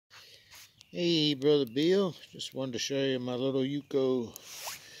Hey, Brother Bill, just wanted to show you my little Yuko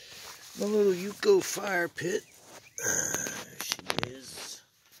fire pit. There she is.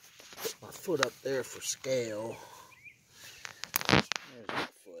 Put my foot up there for scale. There's my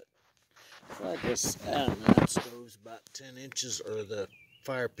foot. So I don't know, that stove's about 10 inches, or the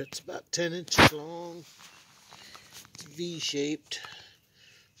fire pit's about 10 inches long. It's V-shaped.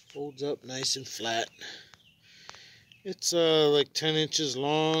 Folds up nice and flat. It's like 10 inches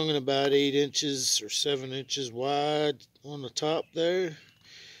long and about 8 inches or 7 inches wide on the top there.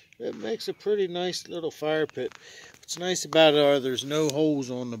 It makes a pretty nice little fire pit. What's nice about it are there's no holes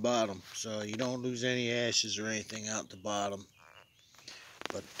on the bottom, so you don't lose any ashes or anything out the bottom.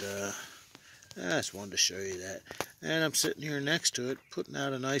 But I just wanted to show you that. And I'm sitting here next to it, putting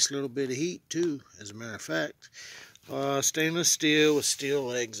out a nice little bit of heat too, as a matter of fact. Stainless steel with steel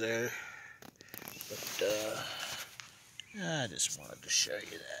legs there. But I just wanted to show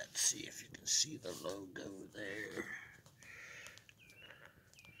you that. See if you can see the logo there.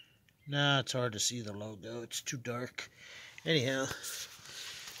 Nah, it's hard to see the logo. It's too dark. Anyhow,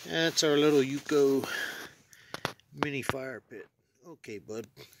 that's our little Yuko mini fire pit. Okay, bud.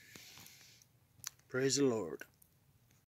 Praise the Lord.